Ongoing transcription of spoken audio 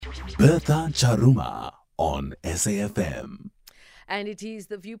Bertha Charuma on SAFM. And it is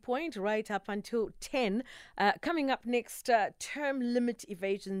The Viewpoint right up until 10. Coming up next, term limit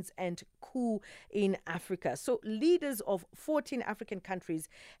evasions and coup in Africa. So leaders of 14 African countries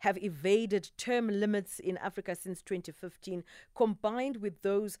have evaded term limits in Africa since 2015, combined with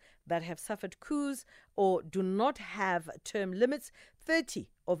those that have suffered coups or do not have term limits. 30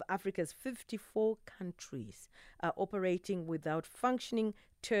 of Africa's 54 countries are operating without functioning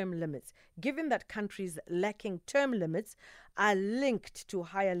term limits. Given that countries lacking term limits are linked to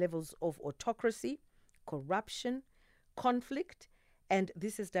higher levels of autocracy, corruption, conflict, and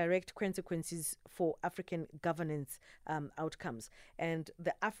this has direct consequences for African governance outcomes. And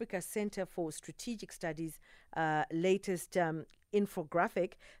the Africa Center for Strategic Studies' latest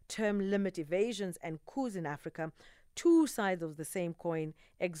infographic, Term Limit Evasions and Coups in Africa, two sides of the same coin.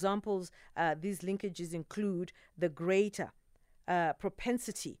 Examples, these linkages include the greater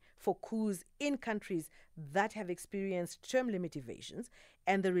propensity for coups in countries that have experienced term limit evasions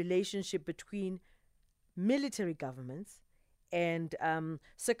and the relationship between military governments and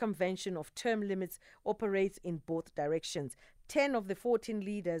circumvention of term limits operates in both directions. 10 of the 14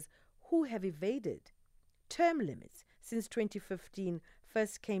 leaders who have evaded term limits since 2015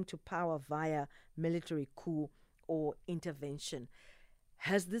 first came to power via military coup or intervention.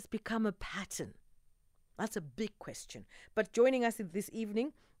 Has this become a pattern? That's a big question. But joining us this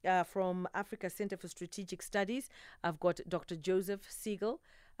evening from Africa Center for Strategic Studies, I've got Dr. Joseph Siegel,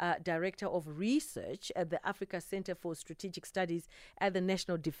 Director of Research at the Africa Center for Strategic Studies at the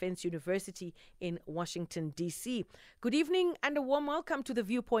National Defense University in Washington, D.C. Good evening and a warm welcome to The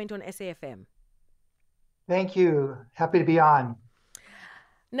Viewpoint on SAFM. Thank you. Happy to be on.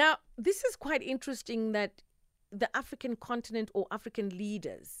 Now, this is quite interesting that the African continent or African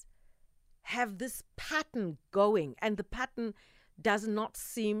leaders have this pattern going, and the pattern does not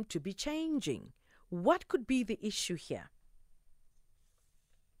seem to be changing. What could be the issue here?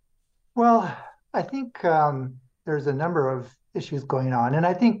 Well, I think there's a number of issues going on, and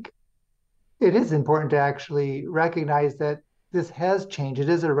I think it is important to actually recognize that this has changed. It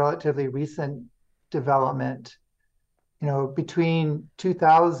is a relatively recent development. You know, between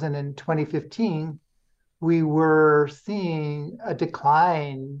 2000 and 2015, we were seeing a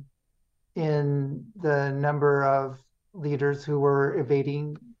decline in the number of leaders who were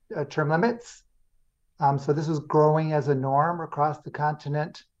evading term limits. So this was growing as a norm across the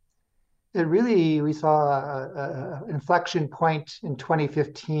continent. We saw an inflection point in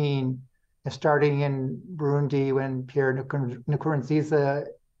 2015, starting in Burundi when Pierre Nkurunziza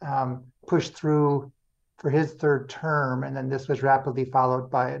pushed through for his third term, and then this was rapidly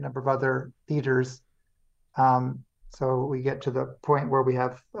followed by a number of other leaders. So we get to the point where we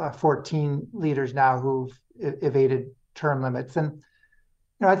have 14 leaders now who've evaded term limits. And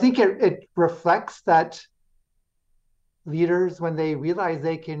I think it reflects that leaders, when they realize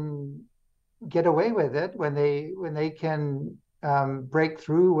they can get away with it, when they can break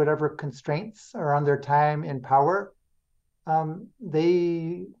through whatever constraints are on their time in power,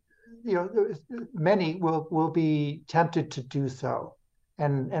 many will be tempted to do so.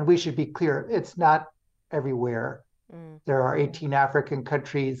 And we should be clear, it's not everywhere. There are 18 African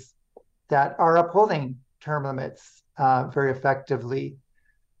countries that are upholding term limits very effectively.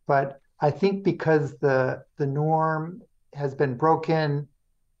 But I think because the norm has been broken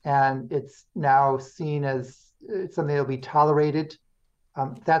and it's now seen as something that'll be tolerated,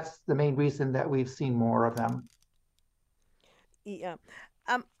 that's the main reason that we've seen more of them. Yeah.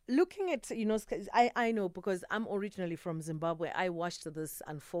 Looking at, I know because I'm originally from Zimbabwe, I watched this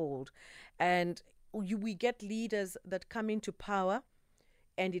unfold, and we get leaders that come into power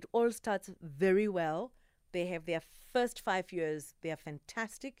and it all starts very well. They have their first 5 years, they are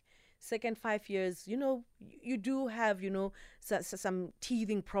fantastic. Second 5 years, you do have, some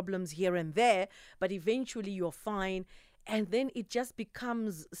teething problems here and there, but eventually you're fine. And then it just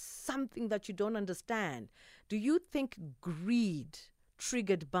becomes something that you don't understand. Do you think greed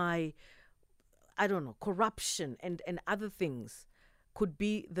triggered by, corruption and other things could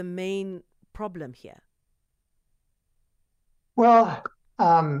be the main problem here? Well,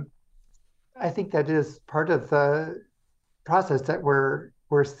 I think that is part of the process that we're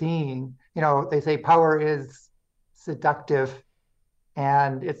seeing. They say power is seductive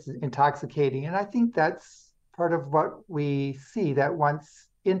and it's intoxicating. And I think that's part of what we see, that once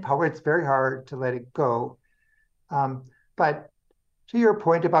in power, it's very hard to let it go. But to your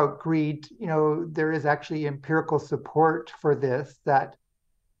point about greed, there is actually empirical support for this, that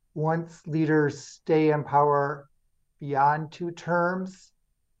once leaders stay in power beyond 2 terms,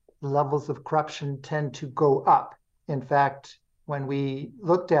 levels of corruption tend to go up. In fact, when we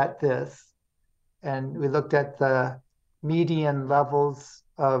looked at this and we looked at the median levels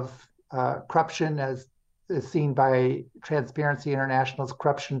of corruption as seen by Transparency International's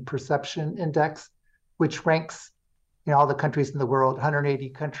Corruption Perception Index, which ranks all the countries in the world, 180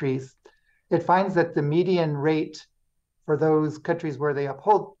 countries, it finds that the median rate for those countries where they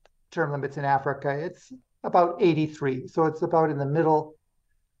uphold term limits in Africa, it's about 83. So it's about in the middle.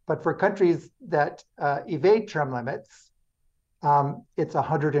 But for countries that evade term limits, it's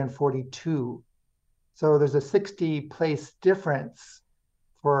 142. So there's a 60 place difference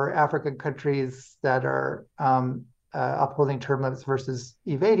for African countries that are upholding term limits versus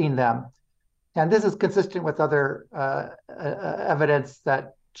evading them. And this is consistent with other evidence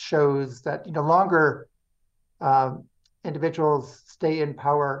that shows that longer individuals stay in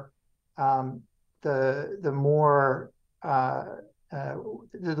power, the more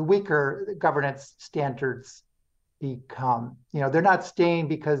the weaker governance standards become. They're not staying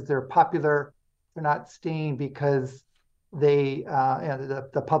because they're popular. They're not staying because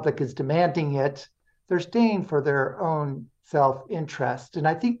the public is demanding it. They're staying for their own self-interest. And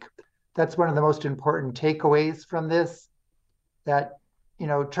I think that's one of the most important takeaways from this, that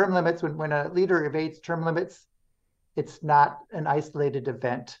term limits, when a leader evades term limits, it's not an isolated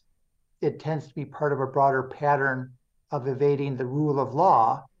event. It tends to be part of a broader pattern of evading the rule of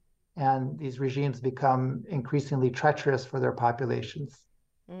law, and these regimes become increasingly treacherous for their populations.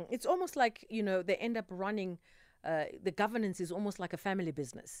 It's almost like, they end up running, the governance is almost like a family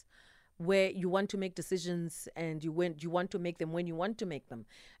business, where you want to make decisions and you want to make them when you want to make them,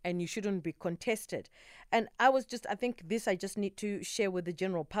 and you shouldn't be contested. And I think this I just need to share with the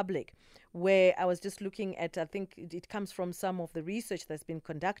general public, where I was just looking at, I think it comes from some of the research that's been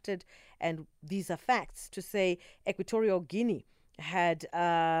conducted, and these are facts, to say Equatorial Guinea had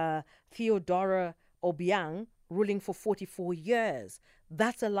Theodora Obiang ruling for 44 years.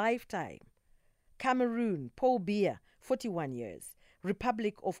 That's a lifetime. Cameroon, Paul Biya, 41 years.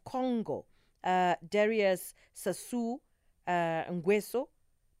 Republic of Congo, Darius Sassou Nguesso,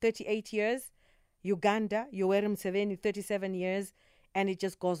 38 years. Uganda, Yoweri Museveni, 37 years. And it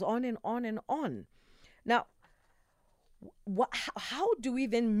just goes on and on and on. Now, how do we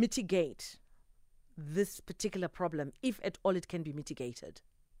then mitigate this particular problem, if at all it can be mitigated?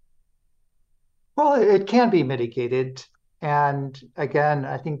 Well, it can be mitigated. And again,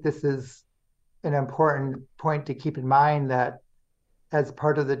 I think this is an important point to keep in mind, that as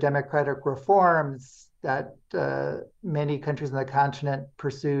part of the democratic reforms that many countries on the continent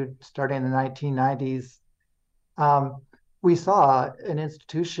pursued starting in the 1990s, we saw an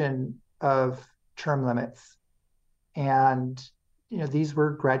institution of term limits. And these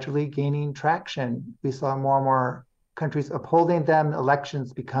were gradually gaining traction. We saw more and more countries upholding them.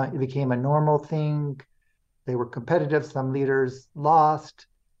 Elections became a normal thing. They were competitive. Some leaders lost,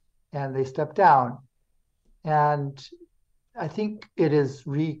 and they stepped down. And I think it is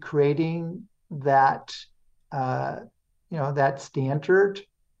recreating that, that standard.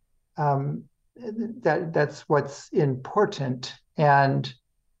 That's what's important, and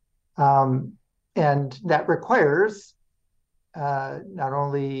that requires not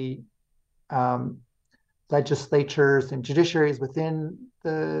only legislatures and judiciaries within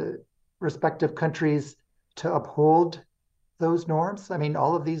the respective countries to uphold those norms. I mean,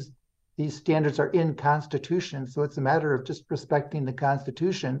 all of these standards are in constitutions, so it's a matter of just respecting the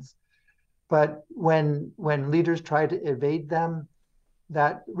constitutions. But when leaders try to evade them,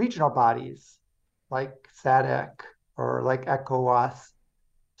 that regional bodies like SADC or like ECOWAS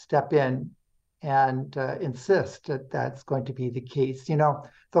step in and insist that that's going to be the case.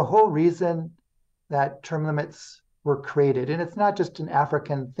 The whole reason that term limits were created, and it's not just an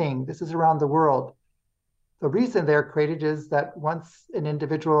African thing, this is around the world. The reason they're created is that once an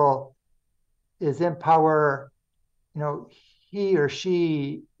individual is in power, he or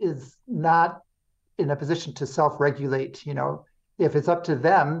she is not in a position to self-regulate. If it's up to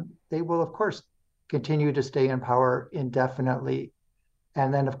them, they will, of course, continue to stay in power indefinitely.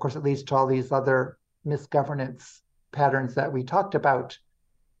 And then, of course, it leads to all these other misgovernance patterns that we talked about.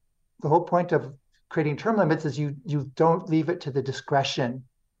 The whole point of creating term limits is you don't leave it to the discretion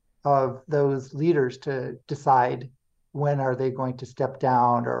of those leaders to decide when are they going to step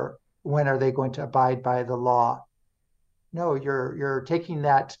down or when are they going to abide by the law. No, you're taking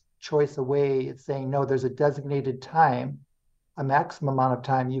that choice away. It's saying, no, there's a designated time, a maximum amount of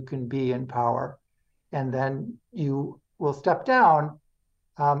time you can be in power, and then you will step down,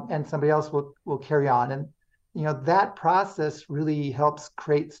 and somebody else will carry on. And that process really helps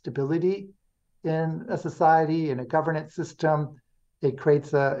create stability in a society, in a governance system. It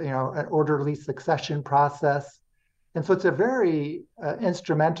creates an orderly succession process. And so it's a very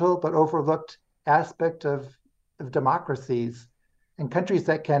instrumental but overlooked aspect of democracies. And countries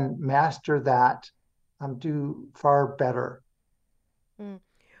that can master that do far better. Mm.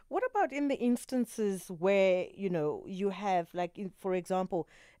 What about in the instances where, you have, like, for example,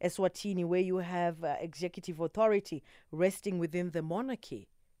 Eswatini, where you have executive authority resting within the monarchy?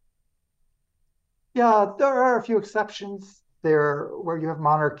 Yeah, there are a few exceptions there where you have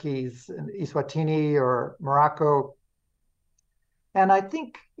monarchies in Eswatini or Morocco. And I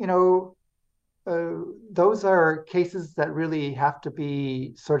think, uh, those are cases that really have to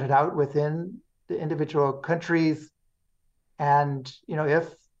be sorted out within the individual countries. And,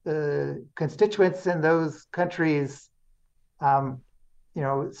 if the constituents in those countries, um,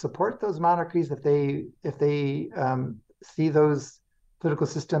 support those monarchies, if they see those political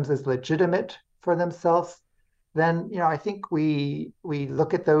systems as legitimate for themselves, then I think we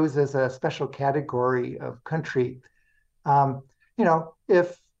look at those as a special category of country. Um,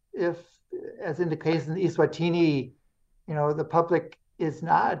 if as in the case in Eswatini, the public is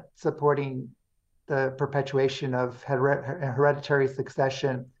not supporting the perpetuation of hereditary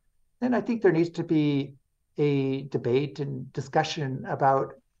succession, then I think there needs to be a debate and discussion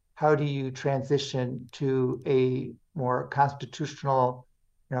about how do you transition to a more constitutional,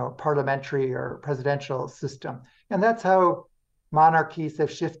 parliamentary or presidential system. And that's how monarchies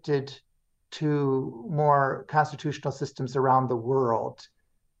have shifted to more constitutional systems around the world.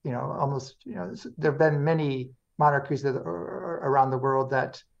 Almost, there have been many monarchies that are around the world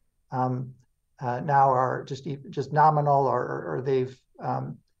that now are just nominal, or they've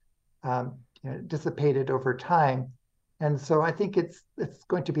dissipated over time. And so I think it's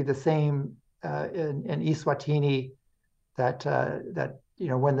going to be the same in Eswatini, that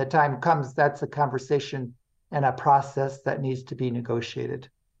when the time comes, that's a conversation and a process that needs to be negotiated.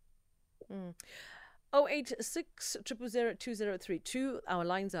 Mm. 086 2032. Our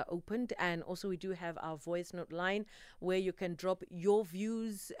lines are opened, and also we do have our voice note line where you can drop your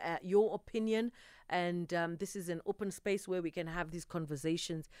views, your opinion, and this is an open space where we can have these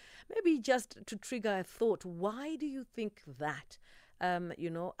conversations. Maybe just to trigger a thought, why do you think that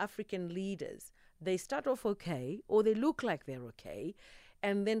African leaders, they start off okay, or they look like they're okay,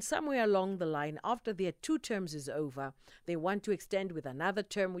 and then somewhere along the line, after their 2 terms is over, they want to extend with another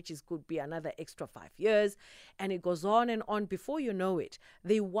term, which could be another extra 5 years. And it goes on and on. Before you know it,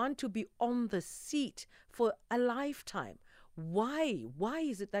 they want to be on the seat for a lifetime. Why? Why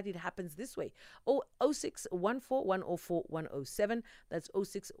is it that it happens this way? 0614104107. That's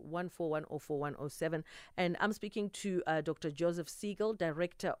 0614104107. And I'm speaking to Dr. Joseph Siegel,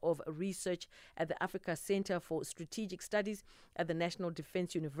 Director of Research at the Africa Center for Strategic Studies at the National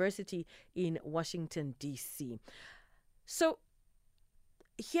Defense University in Washington, D.C. So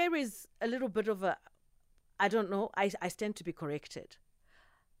here is a little bit of a, I don't know, I stand to be corrected.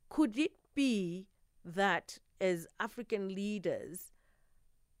 Could it be that as African leaders,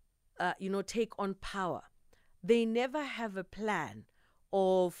 take on power, they never have a plan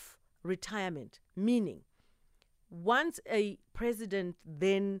of retirement? Meaning, once a president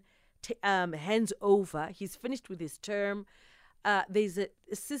then hands over, he's finished with his term, there's a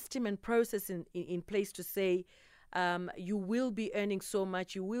system and process in place to say, you will be earning so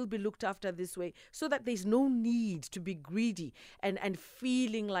much, you will be looked after this way, so that there's no need to be greedy and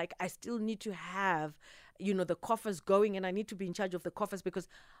feeling like I still need to have, the coffers going, and I need to be in charge of the coffers because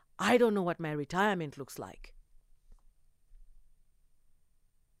I don't know what my retirement looks like.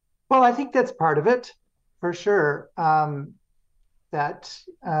 Well, I think that's part of it, for sure. That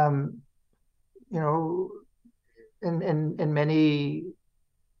in many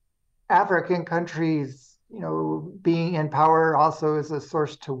African countries, being in power also is a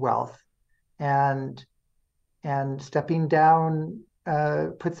source to wealth, and stepping down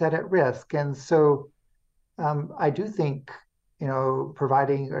puts that at risk. And so I do think,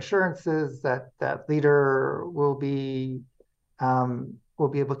 providing assurances that that leader will be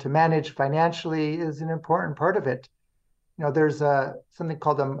able to manage financially is an important part of it. There's something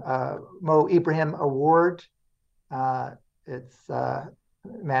called the Mo Ibrahim Award. It's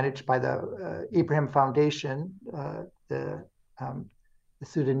managed by the Ibrahim Foundation, the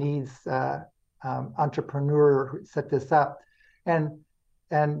Sudanese entrepreneur who set this up, and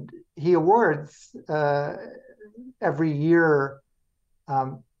he awards every year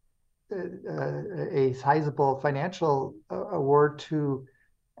a sizable financial award to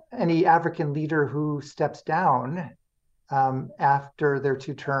any African leader who steps down after their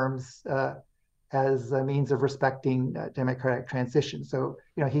 2 terms, as a means of respecting democratic transition. So,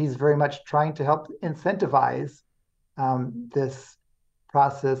 he's very much trying to help incentivize this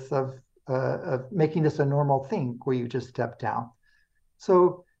process of of making this a normal thing where you just step down.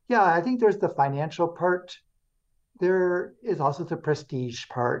 So yeah, I think there's the financial part. There is also the prestige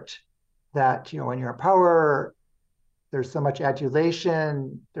part that, when you're in power, there's so much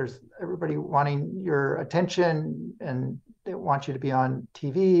adulation. There's everybody wanting your attention and they want you to be on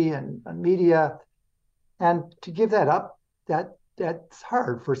TV and on media. And to give that up, that's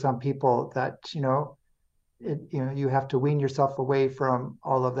hard for some people that, you have to wean yourself away from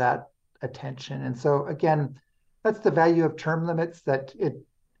all of that attention. And so again, that's the value of term limits, that it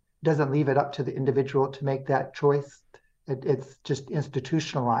doesn't leave it up to the individual to make that choice. It's just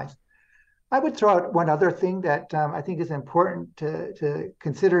institutionalized. I would throw out one other thing that I think is important to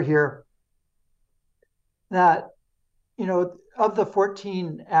consider here, that, of the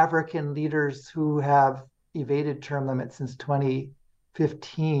 14 African leaders who have evaded term limits since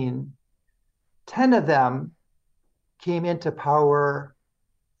 2015, 10 of them came into power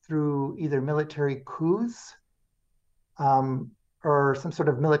through either military coups or some sort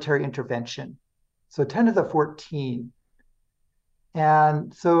of military intervention. So 10 of the 14.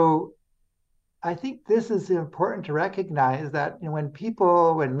 And so I think this is important to recognize that when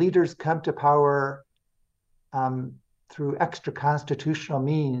leaders come to power through extra constitutional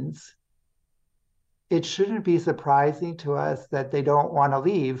means, it shouldn't be surprising to us that they don't want to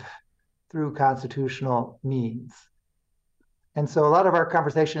leave through constitutional means. And so a lot of our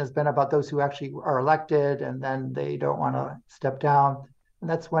conversation has been about those who actually are elected and then they don't want to step down. And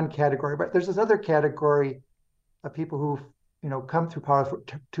that's one category. But there's this other category of people who, come through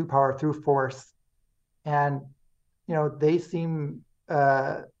power through force. And, they seem,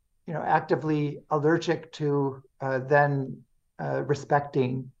 actively allergic to then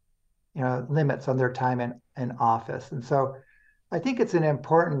respecting, limits on their time in office. And so I think it's an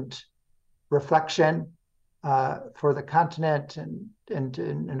important reflection for the continent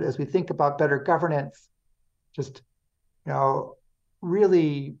and as we think about better governance, just,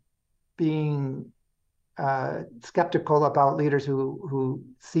 really being skeptical about leaders who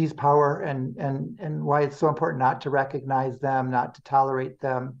seize power and why it's so important not to recognize them, not to tolerate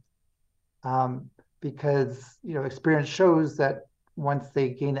them, because experience shows that once they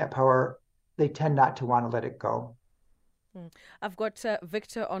gain that power, they tend not to want to let it go. I've got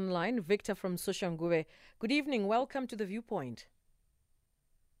Victor online. Victor from Soshanguve. Good evening. Welcome to The Viewpoint.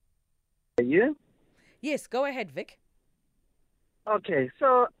 Are you? Yes, go ahead, Vic. Okay,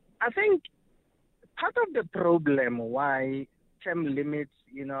 so I think part of the problem why term limits,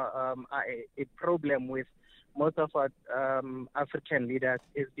 are a problem with most of our African leaders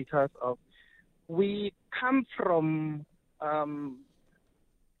is because of we come from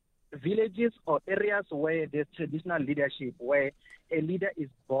villages or areas where there's traditional leadership, where a leader is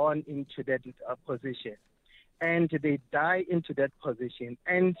born into that position and they die into that position.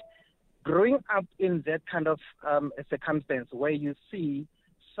 And growing up in that kind of circumstance where you see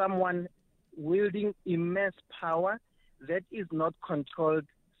someone wielding immense power that is not controlled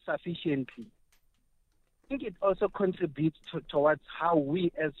sufficiently, I think it also contributes towards how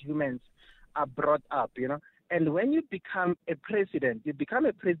we as humans are brought up, And when you become a president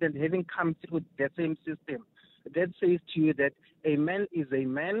having come through the same system that says to you that a man is a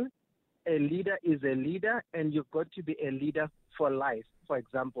man, a leader is a leader, and you've got to be a leader for life, for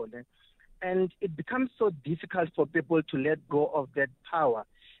example. And it becomes so difficult for people to let go of that power.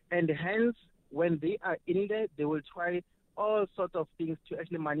 And hence, when they are in there, they will try all sorts of things to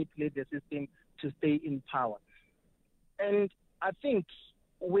actually manipulate the system to stay in power. And I think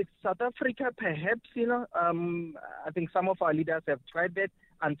with South Africa, perhaps, I think some of our leaders have tried that.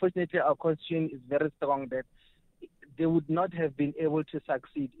 Unfortunately, our constitution is very strong that they would not have been able to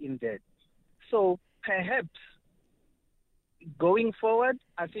succeed in that. So perhaps going forward,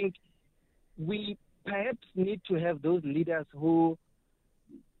 I think we perhaps need to have those leaders who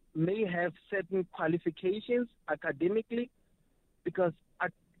may have certain qualifications academically, because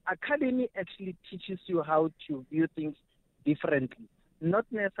academy actually teaches you how to view things differently. Not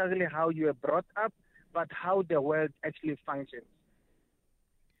necessarily how you are brought up, but how the world actually functions.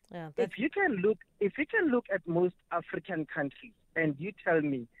 Yeah, if you can look at most African countries and you tell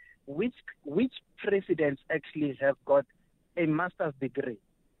me which presidents actually have got a master's degree,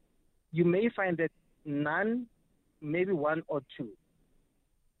 you may find that none, maybe one or two.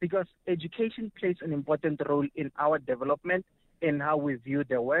 Because education plays an important role in our development, in how we view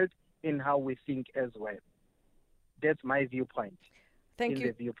the world, in how we think as well. That's my viewpoint. Thank you.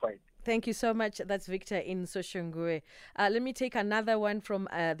 The viewpoint. Thank you so much. That's Victor in Soshanguve. Let me take another one from,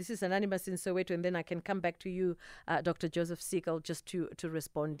 this is Anonymous in Soweto, and then I can come back to you, Dr. Joseph Siegel, just to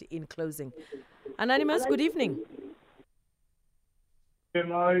respond in closing. Anonymous, good evening.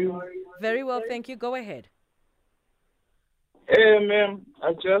 Am I? Very well, thank you. Go ahead. Hey, ma'am,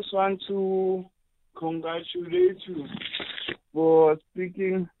 I just want to congratulate you for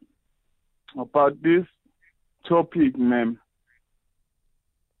speaking about this topic, ma'am.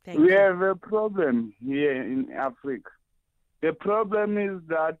 Thank We you. have a problem here in Africa. The problem is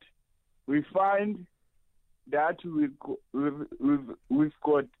that we find that we've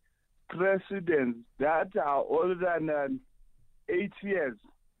got presidents that are older than 8 years.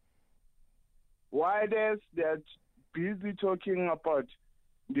 Why they're busy talking about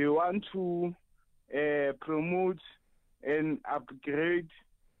they want to promote and upgrade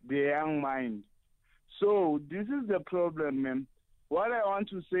the young mind. So this is the problem, man. What I want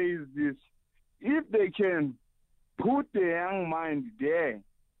to say is this: if they can put the young mind there,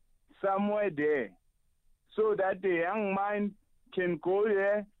 somewhere there, so that the young mind can go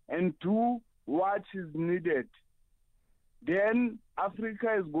there and do what is needed, then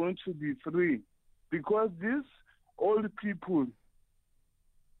Africa is going to be free. Because these old people,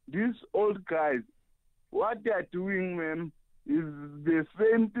 these old guys, what they are doing, man, is the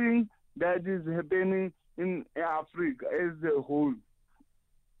same thing that is happening in Africa as a whole.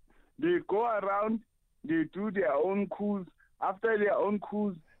 They go around, they do their own coups. After their own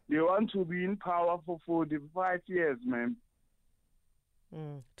coups, they want to be in power for 45 years, man.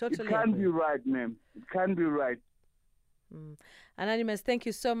 Totally It can't agree. be right, man. It can't be right. Anonymous, thank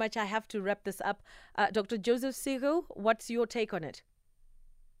you so much. I have to wrap this up. Dr. Joseph Siegel, what's your take on it?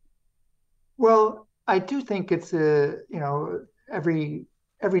 Well, I do think it's every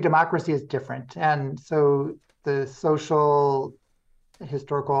democracy is different, and so the social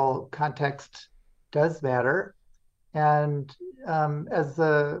historical context does matter. And as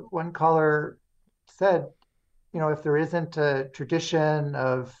the one caller said, if there isn't a tradition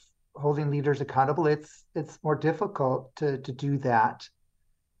of holding leaders accountable, it's more difficult to do that.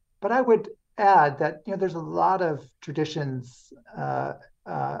 But I would add that there's a lot of traditions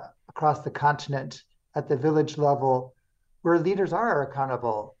across the continent at the village level where leaders are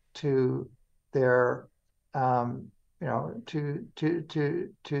accountable to their to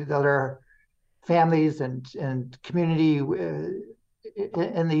their families and community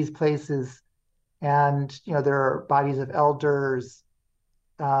in these places. And there are bodies of elders,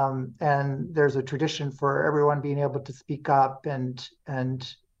 and there's a tradition for everyone being able to speak up and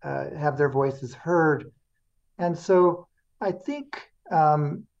have their voices heard. And so I think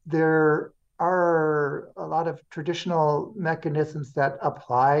there are a lot of traditional mechanisms that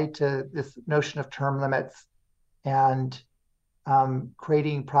apply to this notion of term limits and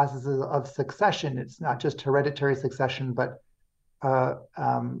creating processes of succession. It's not just hereditary succession, but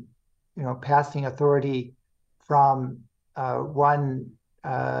passing authority from one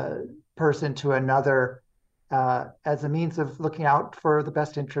person to another as a means of looking out for the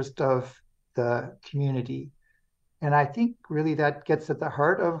best interest of the community. And I think really that gets at the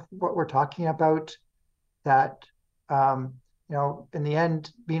heart of what we're talking about, that, in the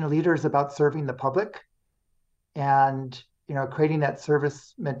end, being a leader is about serving the public and, creating that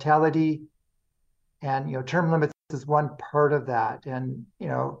service mentality. And, term limits is one part of that. And,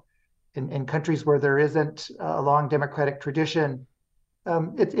 in countries where there isn't a long democratic tradition,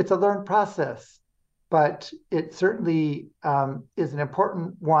 it's a learned process, but it certainly is an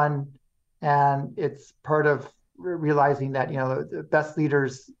important one. And it's part of realizing that, the best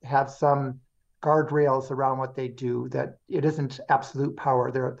leaders have some guardrails around what they do, that it isn't absolute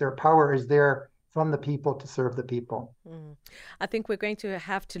power. Their power is there from the people to serve the people. I think we're going to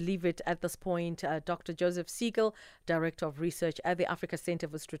have to leave it at this point. Dr. Joseph Siegel, Director of Research at the Africa Center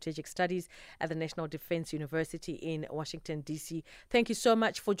for Strategic Studies at the National Defense University in Washington, D.C. Thank you so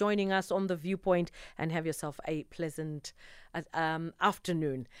much for joining us on The Viewpoint, and have yourself a pleasant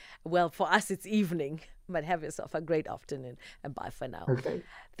afternoon. Well, for us, it's evening, but have yourself a great afternoon, and bye for now. Okay.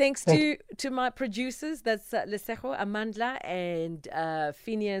 Thanks to my producers, that's Lesejo, Amandla, and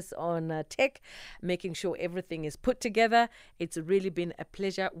Phineas on tech, making sure everything is put together. It's really been a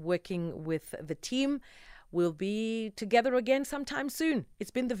pleasure working with the team. We'll be together again sometime soon.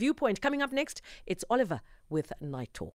 It's been The Viewpoint. Coming up next, it's Oliver with Night Talk.